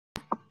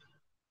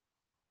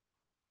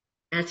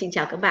Xin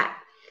chào các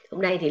bạn.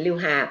 Hôm nay thì Lưu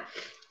Hà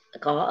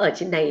có ở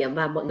trên này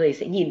mà mọi người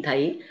sẽ nhìn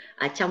thấy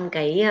trong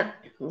cái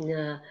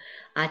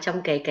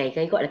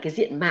gọi là cái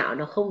diện mạo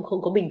nó không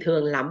không có bình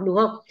thường lắm đúng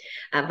không?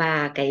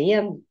 Và cái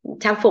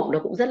trang phục nó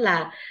cũng rất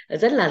là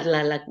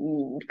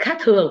khác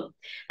thường.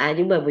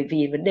 Nhưng mà bởi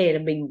vì vấn đề là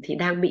mình thì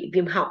đang bị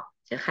viêm họng,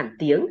 khản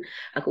tiếng,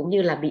 cũng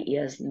như là bị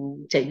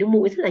chảy nước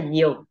mũi rất là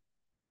nhiều.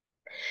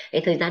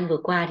 Cái thời gian vừa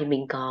qua thì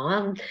mình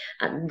có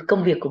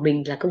công việc của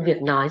mình là công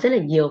việc nói rất là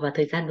nhiều, và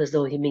thời gian vừa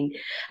rồi thì mình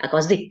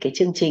có dịch cái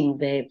chương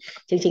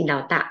trình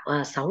đào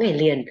tạo 6 ngày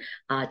liền.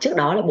 Trước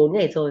đó là 4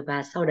 ngày rồi,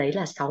 và sau đấy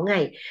là 6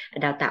 ngày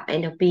đào tạo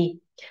NLP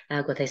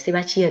của thầy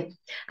Sebastian.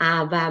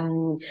 Và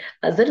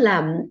rất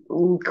là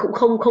cũng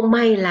không không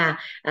may là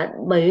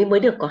mới mới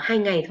được có 2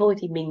 ngày thôi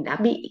thì mình đã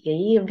bị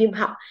cái viêm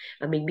họng,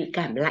 và mình bị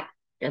cảm lạnh.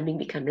 Mình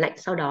bị cảm lạnh,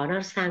 sau đó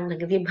nó sang là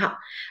cái viêm họng,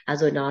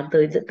 rồi nó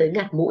dẫn tới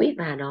ngạt mũi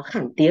và nó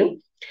khản tiếng.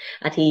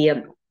 Thì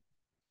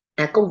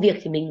công việc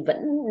thì mình vẫn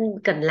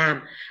cần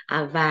làm,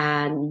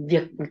 và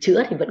việc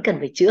chữa thì vẫn cần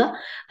phải chữa,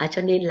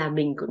 cho nên là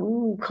mình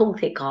cũng không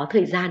thể có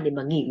thời gian để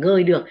mà nghỉ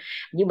ngơi được.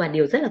 Nhưng mà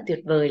điều rất là tuyệt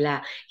vời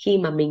là khi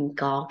mà mình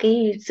có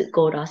cái sự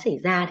cố đó xảy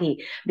ra thì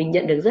mình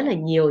nhận được rất là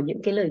nhiều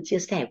những cái lời chia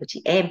sẻ của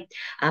chị em,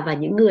 và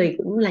những người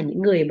cũng là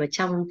những người mà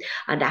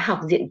đã học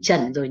diện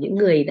trần rồi, những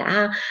người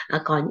đã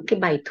có những cái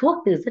bài thuốc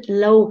từ rất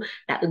lâu,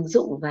 đã ứng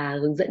dụng và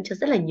hướng dẫn cho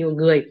rất là nhiều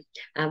người.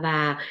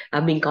 Và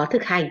mình có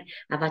thực hành.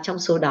 Và trong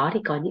số đó thì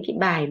có những cái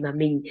bài mà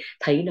mình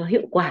thấy nó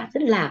hiệu quả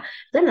rất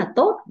là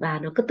tốt, và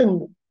nó cứ từng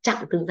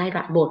chặng từng giai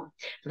đoạn một.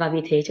 Và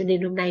vì thế cho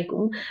nên hôm nay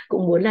cũng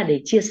cũng muốn là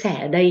để chia sẻ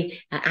ở đây,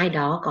 ai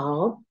đó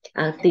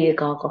thì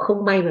có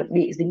không may mà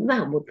bị dính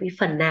vào một cái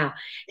phần nào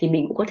thì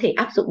mình cũng có thể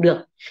áp dụng được.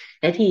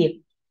 Thế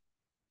thì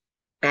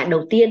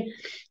đầu tiên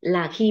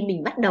là khi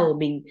mình bắt đầu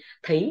mình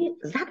thấy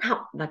rát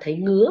họng và thấy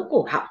ngứa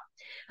cổ họng,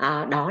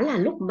 đó là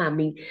lúc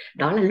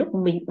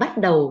mình bắt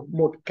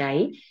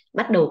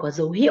đầu có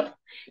dấu hiệu.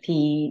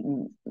 Thì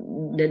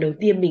đầu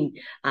tiên mình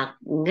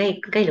ngay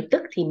ngay lập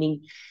tức thì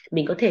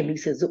mình có thể mình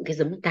sử dụng cái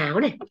giấm táo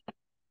này.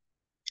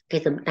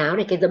 Cái giấm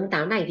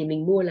táo này thì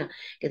mình mua là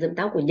cái giấm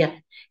táo của Nhật.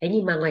 Thế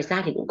nhưng mà ngoài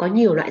ra thì cũng có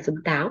nhiều loại giấm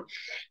táo.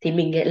 Thì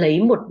mình lại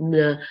lấy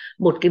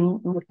một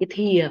cái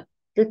thìa,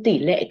 cái tỷ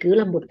lệ cứ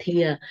là một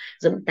thìa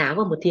giấm táo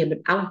và một thìa mật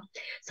ong.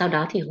 Sau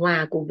đó thì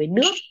hòa cùng với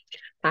nước,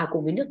 vào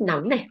cùng với nước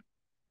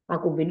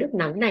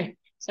nóng này,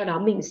 sau đó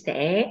mình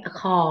sẽ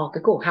khò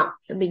cái cổ họng,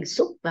 mình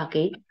xúc vào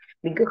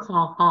mình cứ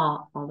khò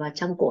khò vào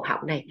trong cổ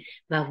họng này,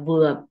 và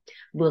vừa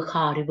vừa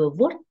khò thì vừa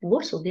vuốt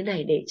vuốt xuống thế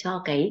này, để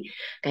cho cái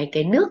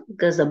nước,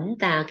 cái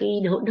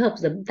cái hỗn hợp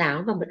giấm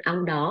táo và mật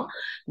ong đó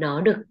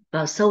nó được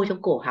vào sâu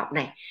trong cổ họng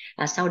này.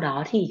 Sau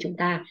đó thì chúng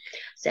ta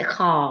sẽ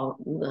khò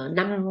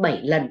 5-7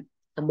 lần,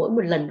 mỗi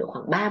một lần độ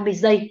khoảng 30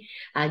 giây.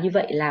 Như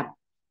vậy là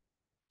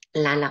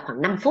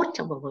khoảng 5 phút,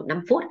 trong vòng khoảng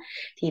 5 phút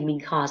thì mình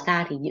khò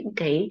ra thì những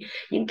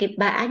cái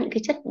bã, những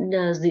cái chất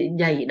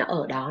nhầy nó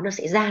ở đó nó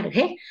sẽ ra được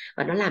hết,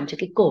 và nó làm cho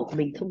cái cổ của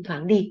mình thông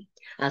thoáng đi.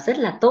 Rất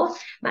là tốt.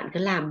 Bạn cứ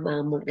làm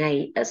một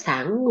ngày,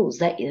 sáng ngủ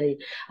dậy rồi,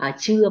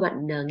 trưa bạn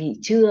nghỉ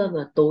trưa,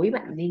 và tối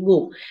bạn đi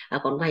ngủ.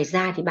 Còn ngoài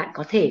ra thì bạn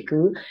có thể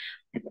cứ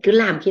cứ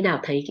làm khi nào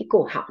thấy cái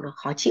cổ họng nó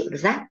khó chịu, nó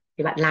rát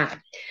thì bạn làm.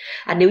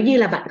 Nếu như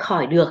là bạn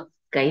khỏi được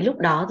cái lúc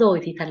đó rồi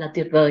thì thật là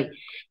tuyệt vời.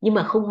 Nhưng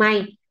mà không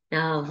may,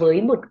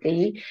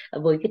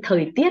 với cái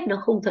thời tiết nó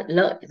không thuận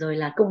lợi, rồi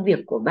là công việc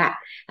của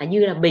bạn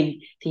như là mình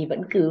thì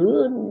vẫn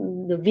cứ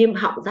viêm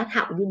họng rát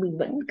họng, nhưng mình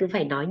vẫn cứ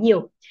phải nói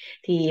nhiều,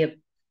 thì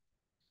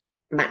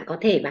bạn có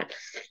thể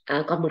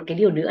còn một cái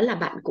điều nữa là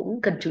bạn cũng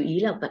cần chú ý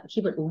là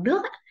khi bạn uống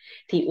nước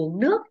thì uống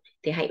nước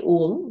thì hãy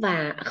uống,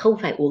 và không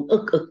phải uống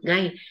ực ực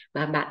ngay,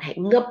 mà bạn hãy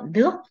ngậm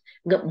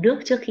nước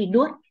trước khi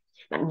nuốt.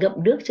 Bạn ngậm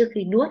nước trước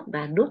khi nuốt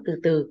và nuốt từ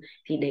từ,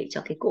 thì để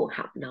cho cái cổ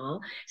họng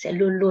nó sẽ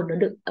luôn luôn nó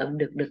được ẩm,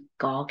 được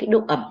có cái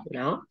độ ẩm của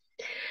nó.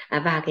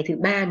 Và cái thứ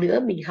ba nữa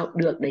mình học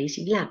được đấy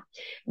chính là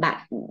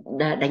bạn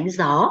đánh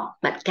gió,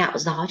 bạn cạo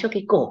gió cho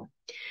cái cổ.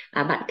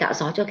 Bạn cạo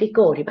gió cho cái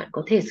cổ thì bạn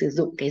có thể sử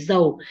dụng cái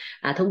dầu.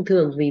 Thông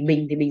thường vì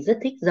mình thì mình rất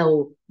thích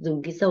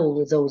dùng cái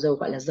dầu dầu dầu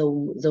gọi là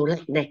dầu dầu lạnh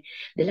này.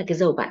 Đấy là cái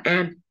dầu bạn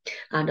An.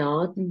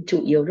 Nó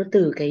chủ yếu nó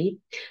từ cái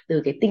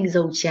tinh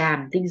dầu tràm,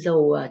 tinh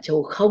dầu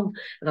trầu không,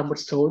 và một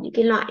số những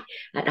cái loại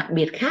đặc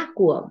biệt khác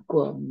của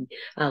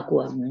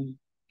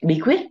bí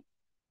quyết.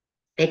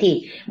 Thế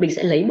thì mình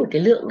sẽ lấy một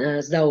cái lượng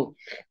dầu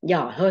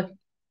nhỏ thôi.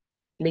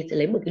 Mình sẽ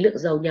lấy một cái lượng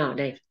dầu nhỏ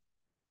này,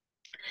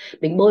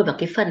 mình bôi vào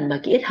cái phần mà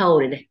cái yết hầu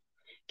này này,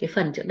 cái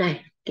phần chỗ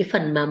này, cái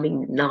phần mà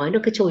mình nói nó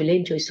cứ trồi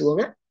lên trồi xuống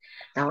á.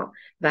 Đó.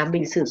 Và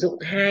mình sử dụng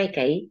hai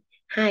cái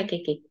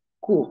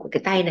củ của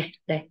cái tay này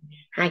đây,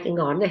 hai cái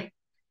ngón này,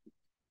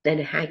 đây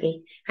này,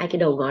 hai cái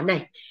đầu ngón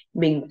này.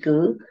 Mình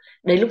cứ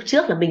Đấy, lúc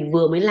trước là mình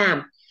vừa mới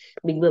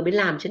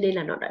làm cho nên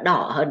là nó đã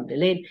đỏ hẳn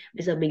lên.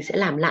 Bây giờ mình sẽ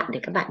làm lại để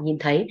các bạn nhìn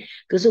thấy.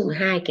 Cứ dùng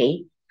hai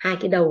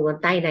cái đầu ngón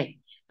tay này,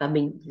 và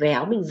mình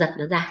véo, mình giật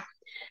nó ra,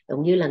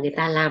 giống như là người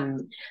ta làm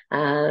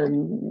à,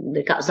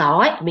 cạo gió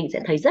ấy, mình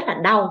sẽ thấy rất là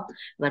đau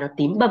và nó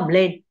tím bầm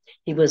lên.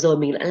 Thì vừa rồi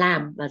mình đã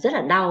làm và rất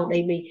là đau.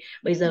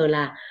 Bây giờ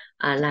là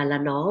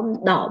nó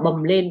đỏ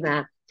bầm lên,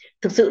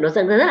 thực sự nó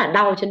rất là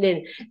đau, cho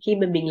nên khi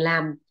mà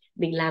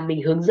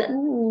mình hướng dẫn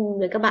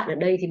với các bạn ở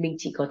đây thì mình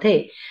chỉ có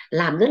thể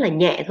làm rất là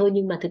nhẹ thôi,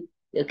 nhưng mà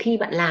khi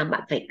bạn làm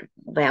bạn phải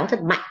véo thật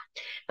mạnh,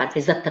 bạn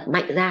phải giật thật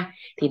mạnh ra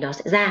thì nó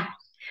sẽ ra.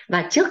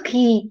 Và trước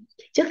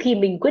khi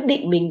mình quyết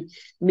định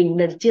mình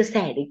chia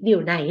sẻ đến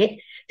điều này ấy,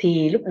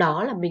 thì lúc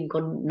đó là mình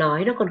còn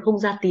nói nó còn không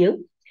ra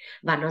tiếng,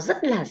 và nó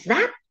rất là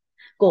rát,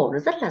 cổ nó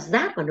rất là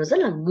rát và nó rất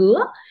là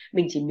ngứa.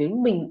 Mình chỉ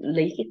muốn mình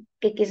lấy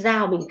cái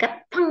dao mình cắt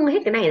phăng hết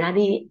cái này ra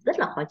đi ấy, rất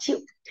là khó chịu.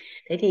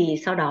 Thế thì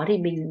sau đó thì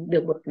mình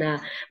được một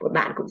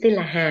bạn cũng tên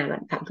là Hà, bạn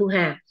Phạm Thu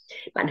Hà,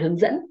 bạn hướng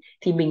dẫn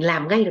thì mình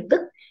làm ngay lập tức.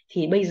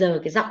 Thì bây giờ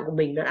cái giọng của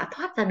mình nó đã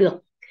thoát ra được,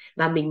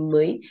 và mình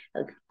mới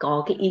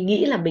có cái ý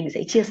nghĩ là mình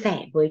sẽ chia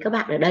sẻ với các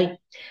bạn ở đây.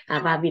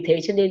 Và vì thế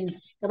cho nên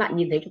các bạn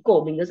nhìn thấy cái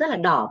cổ mình nó rất là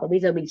đỏ, và bây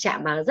giờ mình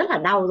chạm vào rất là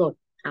đau rồi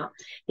đó.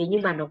 Thế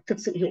nhưng mà nó thực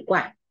sự hiệu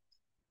quả.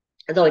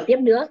 Rồi tiếp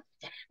nữa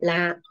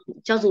là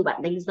cho dù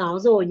bạn đánh gió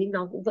rồi nhưng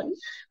nó cũng vẫn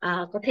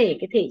có thể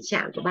cái thể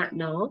trạng của bạn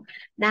nó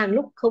đang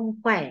lúc không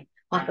khỏe,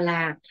 hoặc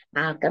là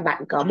các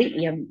bạn có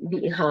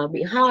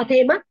bị ho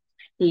thêm á,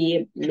 thì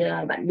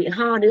bạn bị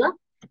ho nữa,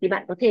 thì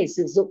bạn có thể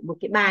sử dụng một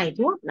cái bài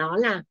thuốc, đó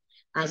là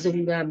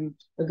dùng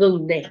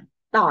gừng này,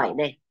 tỏi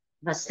này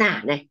và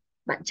sả này.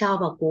 Bạn cho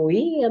vào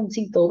cối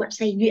sinh tố, bạn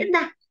xay nhuyễn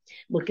ra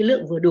một cái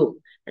lượng vừa đủ,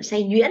 bạn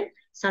xay nhuyễn,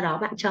 sau đó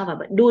bạn cho vào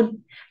bạn đun,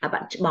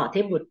 bạn bỏ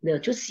thêm một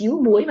chút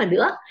xíu muối vào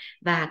nữa,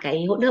 và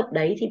cái hỗn hợp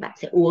đấy thì bạn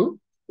sẽ uống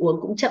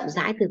uống cũng chậm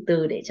rãi từ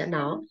từ, để cho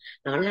nó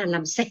là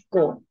làm sạch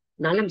cổ,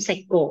 nó làm sạch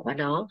cổ, và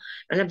nó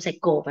làm sạch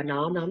cổ, và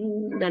nó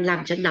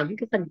làm cho nóng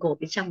cái phần cổ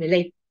bên trong này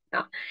lên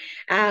đó.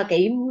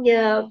 Cái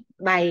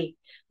bài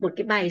một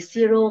cái bài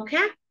siro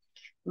khác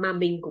mà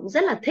mình cũng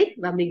rất là thích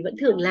và mình vẫn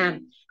thường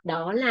làm,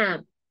 đó là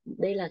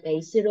đây là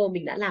cái siro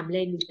mình đã làm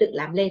lên, mình tự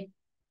làm lên.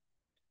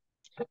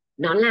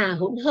 Nó là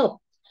hỗn hợp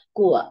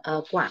của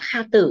quả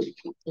kha tử,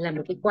 là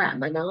một cái quả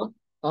mà nó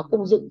có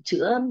công dụng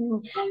chữa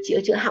chữa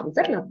chữa họng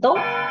rất là tốt.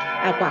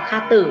 Quả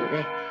kha tử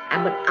này,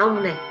 mật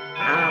ong này,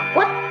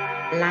 quất,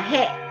 lá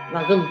hẹ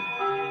và gừng.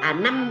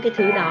 5 cái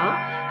thứ đó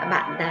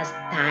bạn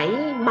thái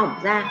mỏng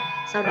ra,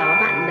 sau đó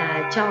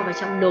bạn cho vào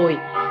trong nồi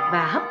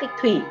và hấp cách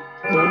thủy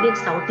 4 đến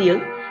 6 tiếng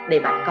để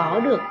bạn có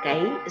được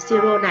cái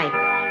siro này,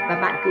 và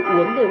bạn cứ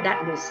uống đều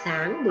đặn buổi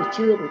sáng, buổi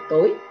trưa, buổi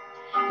tối.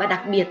 Và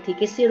đặc biệt thì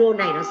cái siro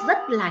này nó rất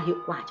là hiệu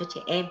quả cho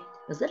trẻ em,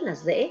 nó rất là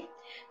dễ.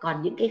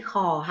 Còn những cái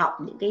khò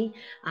họng,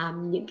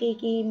 những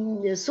cái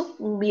xúc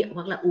miệng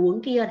hoặc là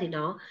uống kia thì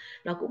nó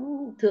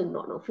cũng thường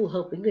nó phù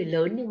hợp với người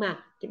lớn, nhưng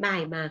mà cái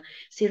bài mà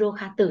siro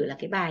kha tử là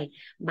cái bài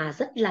mà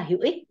rất là hữu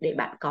ích để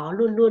bạn có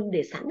luôn luôn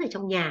để sẵn ở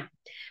trong nhà.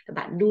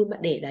 Bạn đun, bạn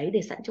để đấy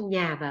để sẵn trong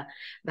nhà,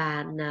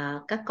 và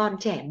các con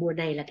trẻ mùa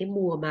này là cái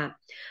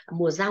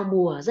mùa giao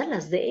mùa, rất là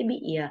dễ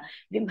bị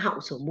viêm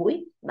họng sổ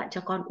mũi. Bạn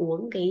cho con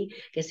uống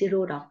cái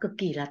siro đó cực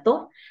kỳ là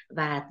tốt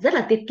và rất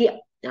là tiết kiệm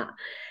đó.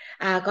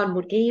 Còn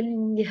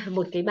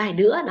một cái bài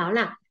nữa, đó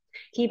là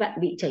khi bạn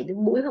bị chảy nước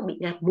mũi hoặc bị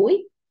ngạt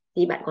mũi,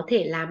 thì bạn có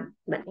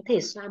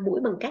thể xoa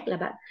mũi bằng cách là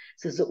bạn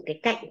sử dụng cái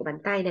cạnh của bàn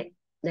tay này,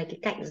 đây, cái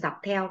cạnh dọc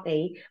theo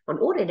cái ngón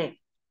út này này,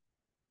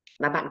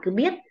 mà bạn cứ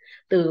biết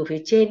từ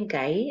phía trên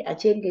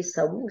trên cái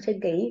sống, trên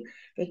cái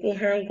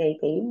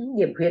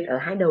điểm huyệt ở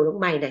hai đầu lông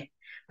mày này,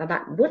 và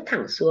bạn vuốt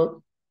thẳng xuống,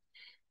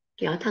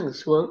 kéo thẳng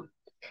xuống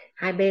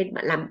hai bên.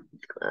 Bạn làm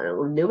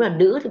nếu là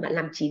nữ thì bạn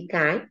làm 9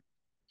 cái.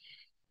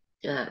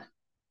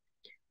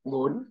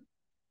 4,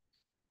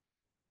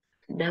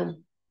 5,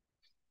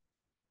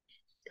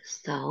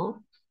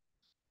 6,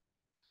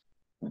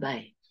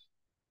 7,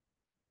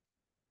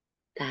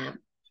 8,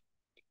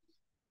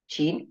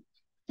 9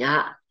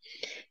 đó.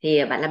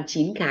 Thì bạn làm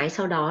 9 cái,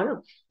 sau đó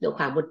độ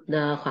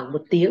khoảng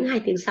 1 tiếng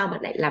 2 tiếng sau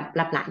bạn lại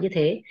lặp lại như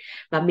thế.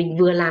 Và mình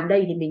vừa làm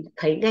đây thì mình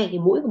thấy ngay cái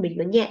mũi của mình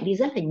nó nhẹ đi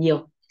rất là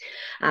nhiều.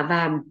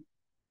 Và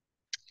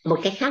một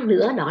cách khác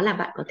nữa, đó là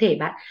bạn có thể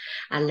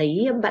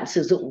bạn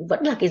sử dụng vẫn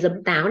là cái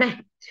giấm táo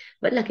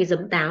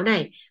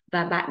này,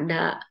 và bạn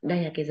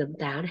đây là cái giấm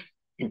táo này.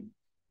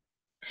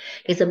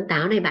 Cái giấm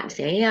táo này bạn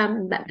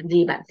làm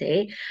gì, bạn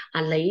sẽ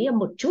lấy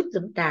một chút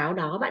giấm táo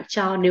đó, bạn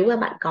cho, nếu mà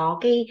bạn có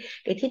cái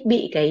thiết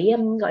bị,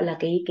 gọi là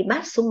cái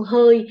bát xông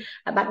hơi,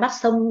 bát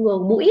xông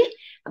mũi ấy,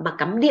 mà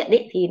cắm điện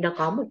ấy, thì nó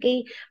có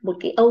một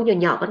cái âu nhỏ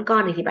nhỏ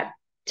con này, thì bạn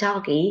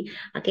cho cái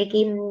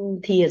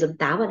thìa giấm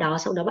táo vào đó,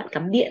 sau đó bạn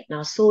cắm điện,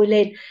 nó sôi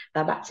lên,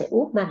 và bạn sẽ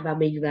úp mặt vào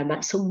mình và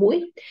bạn xông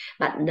mũi.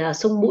 Bạn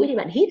xông mũi thì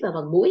bạn hít vào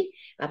bằng mũi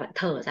và bạn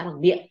thở ra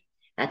bằng miệng.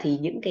 Thì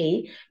những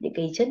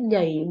cái chất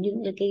nhầy,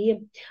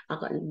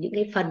 gọi là những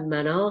cái phần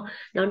mà nó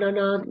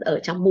ở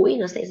trong mũi,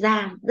 nó sẽ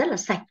ra rất là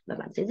sạch và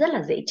bạn sẽ rất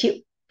là dễ chịu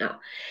đó.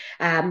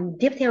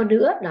 Tiếp theo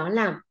nữa, đó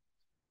là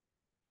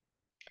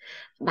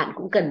bạn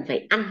cũng cần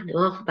phải ăn, đúng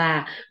không?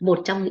 Và một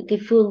trong những cái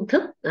phương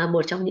thức,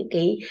 một trong những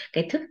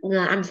cái thức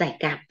ăn giải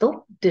cảm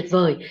tốt tuyệt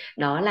vời,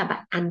 đó là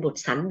bạn ăn bột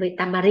sắn với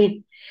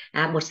tamarin.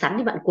 Bột sắn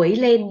thì bạn quấy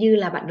lên như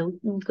là bạn nấu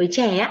quấy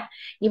chè á,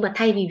 nhưng mà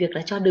thay vì việc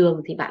là cho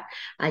đường thì bạn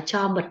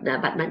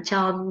bạn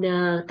cho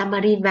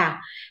tamarin vào.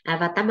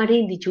 Và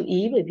tamarin thì chú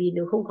ý, bởi vì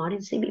nếu không có thì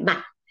sẽ bị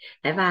mặn.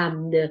 Đấy,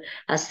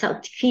 và sau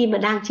khi mà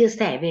đang chia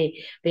sẻ về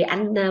về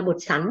ăn bột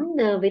sắn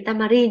với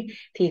tamarin,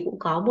 thì cũng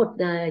có một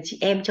chị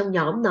em trong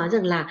nhóm nói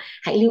rằng là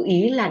hãy lưu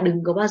ý là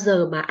đừng có bao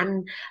giờ mà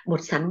ăn bột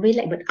sắn với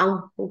lại mật ong,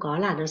 không có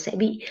là nó sẽ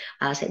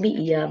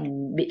bị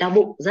bị đau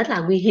bụng, rất là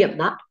nguy hiểm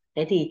đó.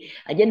 Thế thì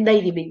nhân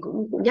đây thì mình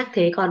cũng nhắc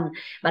thế, còn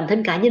bản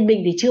thân cá nhân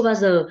mình thì chưa bao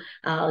giờ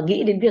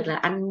nghĩ đến việc là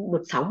ăn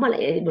bột sắn mà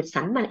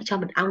lại cho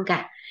mật ong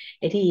cả.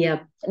 Thế thì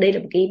đây là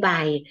một cái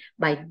bài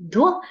bài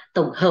thuốc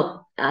tổng hợp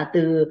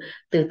từ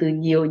từ từ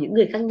nhiều những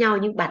người khác nhau,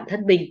 nhưng bản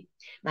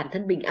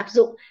thân mình áp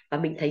dụng và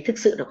mình thấy thực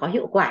sự nó có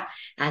hiệu quả.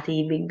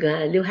 Thì mình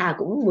Lưu Hà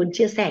cũng muốn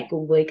chia sẻ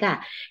cùng với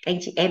cả các anh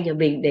chị em nhà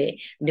mình, để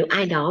nếu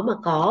ai đó mà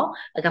có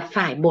gặp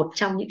phải một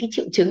trong những cái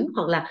triệu chứng,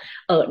 hoặc là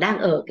đang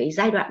ở cái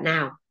giai đoạn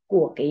nào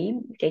của cái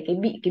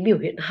biểu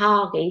hiện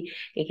ho,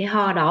 cái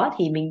ho đó,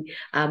 thì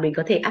mình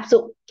có thể áp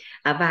dụng.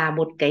 Và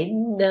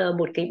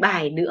một cái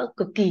bài nữa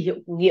cực kỳ hiệu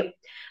nghiệm,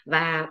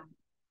 và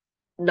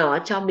nó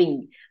cho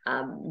mình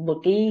một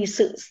cái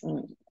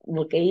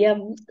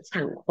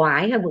sảng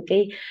khoái, và một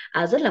cái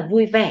rất là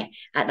vui vẻ,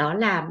 đó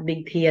là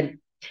mình thiền.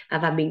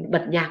 Và mình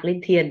bật nhạc lên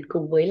thiền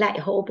cùng với lại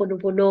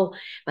Ho'oponopono,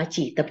 và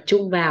chỉ tập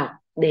trung vào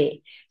để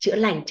chữa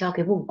lành cho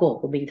cái vùng cổ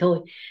của mình thôi.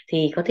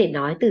 Thì có thể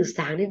nói từ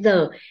sáng đến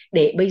giờ,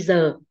 để bây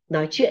giờ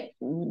nói chuyện,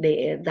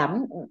 để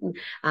dám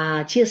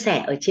chia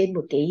sẻ ở trên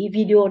một cái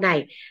video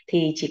này,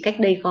 thì chỉ cách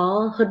đây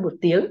có hơn 1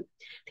 tiếng,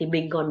 thì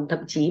mình còn thậm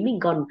chí mình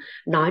còn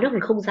nói nó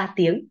còn không ra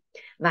tiếng,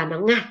 và nó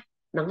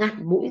ngạt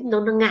mũi,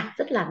 nó ngạt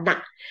rất là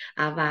nặng,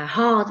 và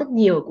ho rất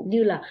nhiều, cũng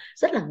như là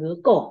rất là ngứa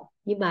cổ.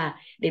 Nhưng mà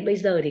đến bây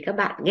giờ thì các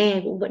bạn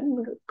nghe cũng vẫn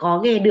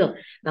có nghe được,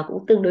 và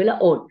cũng tương đối là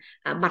ổn.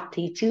 Mặt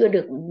thì chưa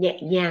được nhẹ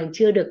nhàng,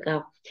 chưa được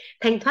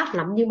thanh thoát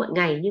lắm như mọi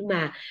ngày, nhưng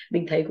mà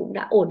mình thấy cũng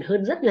đã ổn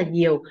hơn rất là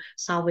nhiều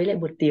so với lại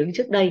 1 tiếng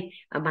trước đây.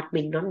 Mặt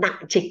mình nó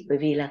nặng trịch, bởi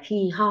vì là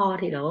khi ho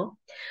thì nó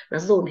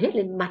dồn hết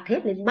lên mặt,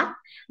 hết lên mắt,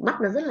 mắt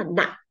nó rất là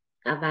nặng.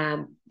 Và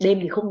đêm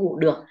thì không ngủ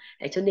được.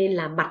 Đấy, cho nên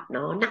là mặt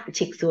nó nặng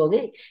trịch xuống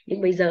ấy.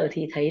 Nhưng bây giờ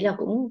thì thấy là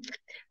cũng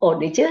ổn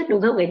đấy chứ,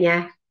 đúng không cả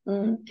nhà?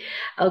 Ừ.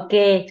 Ok,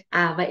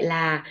 vậy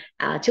là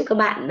chúc các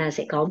bạn là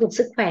sẽ có một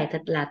sức khỏe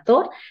thật là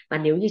tốt. Và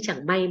nếu như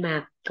chẳng may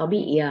mà có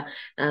bị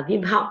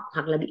viêm họng,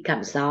 hoặc là bị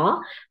cảm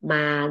gió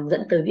mà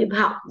dẫn tới viêm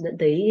họng, dẫn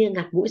tới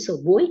ngạt mũi, sổ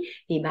mũi,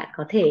 thì bạn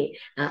có thể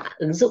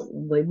ứng dụng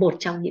với một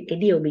trong những cái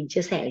điều mình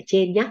chia sẻ ở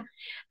trên nhé.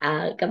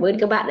 Cảm ơn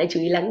các bạn đã chú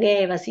ý lắng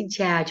nghe, và xin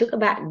chào, chúc các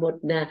bạn một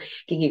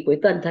kỳ nghỉ cuối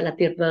tuần thật là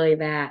tuyệt vời,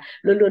 và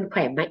luôn luôn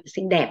khỏe mạnh,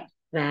 xinh đẹp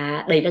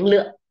và đầy năng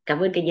lượng. Cảm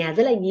ơn cả nhà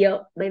rất là nhiều.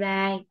 Bye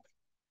bye.